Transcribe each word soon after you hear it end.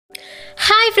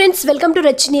Hi friends, welcome to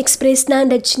Rajani express. ನಾನು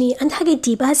ರಜನಿ. ಅಂದ ಹಾಗೆ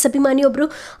dboss ಅಭಿಮಾನಿಯೊಬ್ಬರು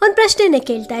ಒಂದು ಪ್ರಶ್ನೆಯನ್ನು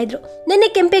ಕೇಳ್ತಾ ಇದ್ರು. ನಿನ್ನೆ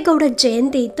ಕೆಂಪೇಗೌಡ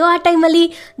ಜಯಂತಿ ಇತ್ತು. ಆ ಟೈಮಲ್ಲಿ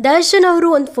ದರ್ಶನ್ ಅವರು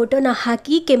ಒಂದು ಫೋಟೋನ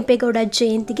ಹಾಕಿ ಕೆಂಪೇಗೌಡ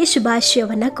ಜಯಂತಿಗೆ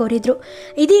ಶುಭಾಶಯವನ್ನು ಕೋರಿದ್ರು.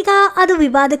 ಇದೀಗ ಅದು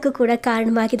ವಿವಾದಕ್ಕೂ ಕೂಡ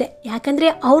ಕಾರಣವಾಗಿದೆ. ಯಾಕಂದರೆ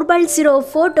ಅವ್ರು ಬಳಸಿರೋ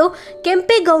ಫೋಟೋ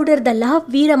ಕೆಂಪೇಗೌಡರದಲ್ಲ,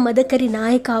 ವೀರ ಮದಕರಿ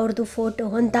ನಾಯಕ ಅವ್ರದ್ದು ಫೋಟೋ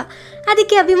ಅಂತ.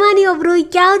 ಅದಕ್ಕೆ ಅಭಿಮಾನಿಯೊಬ್ಬರು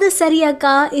ಯಾವುದು ಸರಿಯಾಕ,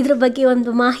 ಇದ್ರ ಬಗ್ಗೆ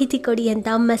ಒಂದು ಮಾಹಿತಿ ಕೊಡಿ ಅಂತ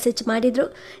ಮೆಸೇಜ್ ಮಾಡಿದರು.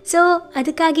 ಸೊ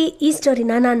ಅದಕ್ಕಾಗಿ ಈ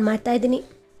ಸ್ಟೋರಿನ ನಾನು ಮಾಡ್ತಾ ಇದ್ದೀನಿ.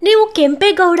 ನೀವು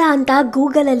ಕೆಂಪೇಗೌಡ ಅಂತ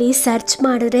ಗೂಗಲಲ್ಲಿ ಸರ್ಚ್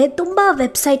ಮಾಡಿದ್ರೆ ತುಂಬ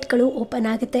ವೆಬ್ಸೈಟ್ಗಳು ಓಪನ್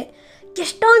ಆಗುತ್ತೆ.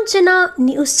 ಎಷ್ಟೊಂದು ಜನ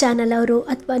ನ್ಯೂಸ್ ಚಾನಲ್ ಅವರು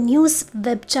ಅಥವಾ ನ್ಯೂಸ್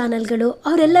ವೆಬ್ ಚಾನಲ್ಗಳು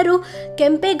ಅವರೆಲ್ಲರೂ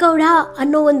ಕೆಂಪೇಗೌಡ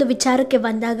ಅನ್ನೋ ಒಂದು ವಿಚಾರಕ್ಕೆ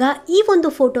ಬಂದಾಗ ಈ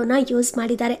ಒಂದು ಫೋಟೋನ ಯೂಸ್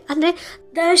ಮಾಡಿದ್ದಾರೆ. ಅಂದರೆ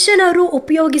ದರ್ಶನ್ ಅವರು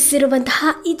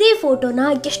ಉಪಯೋಗಿಸಿರುವಂತಹ ಇದೇ ಫೋಟೋನ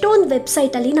ಎಷ್ಟೊಂದು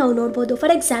ವೆಬ್ಸೈಟಲ್ಲಿ ನಾವು ನೋಡ್ಬೋದು.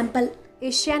 ಫಾರ್ ಎಕ್ಸಾಂಪಲ್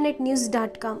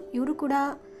asianetnews.com ಇವರು ಕೂಡ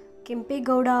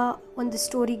ಕೆಂಪೇಗೌಡ ಒಂದು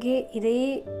ಸ್ಟೋರಿಗೆ ಇದೇ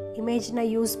ಇಮೇಜ್ನ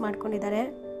ಯೂಸ್ ಮಾಡ್ಕೊಂಡಿದ್ದಾರೆ.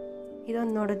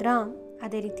 ಇದೊಂದು ನೋಡಿದ್ರಾ,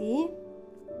 ಅದೇ ರೀತಿ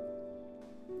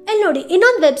ಇಲ್ಲಿ ನೋಡಿ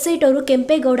ಇನ್ನೊಂದು ವೆಬ್ಸೈಟ್ ಅವರು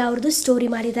ಕೆಂಪೇಗೌಡ ಅವ್ರದ್ದು ಸ್ಟೋರಿ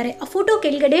ಮಾಡಿದ್ದಾರೆ. ಆ ಫೋಟೋ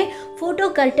ಕೆಳಗಡೆ ಫೋಟೋ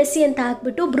ಕರ್ಟಸಿ ಅಂತ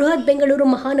ಹಾಕ್ಬಿಟ್ಟು ಬೃಹತ್ ಬೆಂಗಳೂರು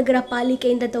ಮಹಾನಗರ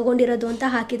ಪಾಲಿಕೆಯಿಂದ ತಗೊಂಡಿರೋದು ಅಂತ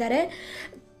ಹಾಕಿದ್ದಾರೆ.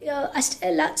 ಅಷ್ಟೇ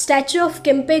ಅಲ್ಲ, statue of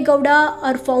Kempegowda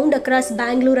are found across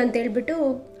Bangalore ಅಂತ ಹೇಳ್ಬಿಟ್ಟು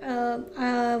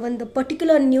ಒಂದು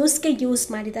ಪರ್ಟಿಕ್ಯುಲರ್ ನ್ಯೂಸ್ಗೆ ಯೂಸ್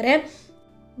ಮಾಡಿದ್ದಾರೆ.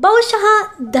 ಬಹುಶಃ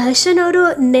ದರ್ಶನ್ ಅವರು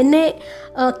ನಿನ್ನೆ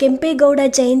ಕೆಂಪೇಗೌಡ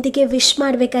ಜಯಂತಿಗೆ ವಿಶ್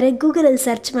ಮಾಡಬೇಕಾದ್ರೆ ಗೂಗಲಲ್ಲಿ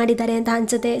ಸರ್ಚ್ ಮಾಡಿದ್ದಾರೆ ಅಂತ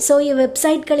ಅನಿಸುತ್ತೆ. ಸೊ ಈ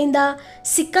ವೆಬ್ಸೈಟ್ಗಳಿಂದ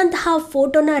ಸಿಕ್ಕಂತಹ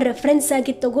ಫೋಟೋನ ರೆಫರೆನ್ಸ್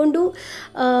ಆಗಿ ತೊಗೊಂಡು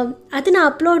ಅದನ್ನು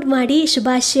ಅಪ್ಲೋಡ್ ಮಾಡಿ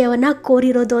ಶುಭಾಶಯವನ್ನು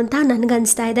ಕೋರಿರೋದು ಅಂತ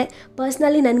ನನಗನ್ನಿಸ್ತಾ ಇದೆ.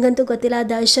 ಪರ್ಸ್ನಲಿ ನನಗಂತೂ ಗೊತ್ತಿಲ್ಲ.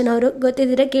 ದರ್ಶನ್ ಅವರು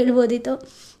ಗೊತ್ತಿದ್ದರೆ ಕೇಳ್ಬೋದಿತ್ತು.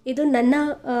 ಇದು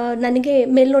ನನಗೆ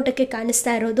ಮೇಲ್ನೋಟಕ್ಕೆ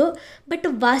ಕಾಣಿಸ್ತಾ ಇರೋದು. ಬಟ್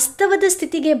ವಾಸ್ತವದ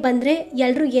ಸ್ಥಿತಿಗೆ ಬಂದರೆ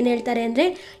ಎಲ್ಲರೂ ಏನು ಹೇಳ್ತಾರೆ ಅಂದರೆ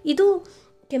ಇದು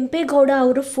ಕೆಂಪೇಗೌಡ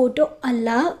ಅವ್ರ ಫೋಟೋ ಅಲ್ಲ,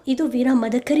 ಇದು ವೀರ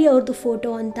ಮದಕರಿ ಅವ್ರದ್ದು ಫೋಟೋ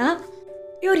ಅಂತ.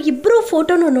 ಇವ್ರಿಬ್ಬರು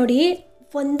ಫೋಟೋನು ನೋಡಿ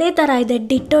ಒಂದೇ ಥರ ಇದೆ,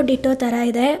 ಡಿಟ್ಟೋ ಥರ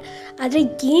ಇದೆ. ಆದರೆ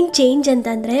ಏನು ಚೇಂಜ್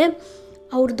ಅಂತಂದರೆ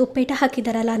ಅವ್ರದ್ದು ಪೇಟ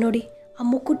ಹಾಕಿದಾರಲ್ಲ ನೋಡಿ, ಆ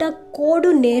ಮುಕ್ಕುಟ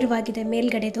ಕೋಡು ನೇರವಾಗಿದೆ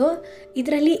ಮೇಲ್ಗಡೆದು,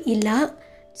 ಇದರಲ್ಲಿ ಇಲ್ಲ.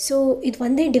 ಸೊ ಇದು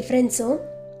ಒಂದೇ ಡಿಫ್ರೆನ್ಸು.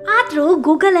 ಆದರೂ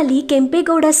ಗೂಗಲಲ್ಲಿ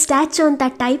ಕೆಂಪೇಗೌಡ ಸ್ಟ್ಯಾಚ್ಯೂ ಅಂತ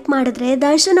ಟೈಪ್ ಮಾಡಿದ್ರೆ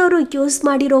ದರ್ಶನ್ ಅವರು ಯೂಸ್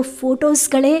ಮಾಡಿರೋ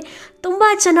ಫೋಟೋಸ್ಗಳೇ ತುಂಬ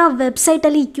ಜನ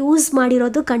ವೆಬ್ಸೈಟಲ್ಲಿ ಯೂಸ್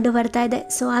ಮಾಡಿರೋದು ಕಂಡು ಬರ್ತಾ ಇದೆ.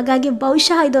 ಸೊ ಹಾಗಾಗಿ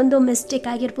ಬಹುಶಃ ಇದೊಂದು ಮಿಸ್ಟೇಕ್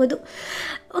ಆಗಿರ್ಬೋದು.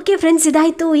 ಓಕೆ ಫ್ರೆಂಡ್ಸ್,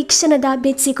 ಇದಾಯಿತು ಈ ಕ್ಷಣದ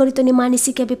ಅಪ್ಡೇಟ್ಸ್. ಕುರಿತು ನಿಮ್ಮ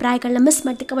ಅನಿಸಿಕೆ ಅಭಿಪ್ರಾಯಗಳನ್ನ ಮಿಸ್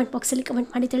ಮಾಡಿ ಕಮೆಂಟ್ ಬಾಕ್ಸಲ್ಲಿ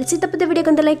ಕಮೆಂಟ್ ಮಾಡಿ ತಿಳಿಸಿ. ತಪ್ಪದೆ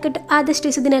ವಿಡಿಯೋಗೊಂದು ಲೈಕ್ ಕೊಟ್ಟು ಆದಷ್ಟು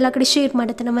ಈ ಸುದ್ದಿನ ಎಲ್ಲ ಕಡೆ ಶೇರ್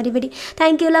ಮಾಡುತ್ತೆ ಮರಿಬೇಡಿ.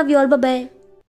 Thank you, love you all, by.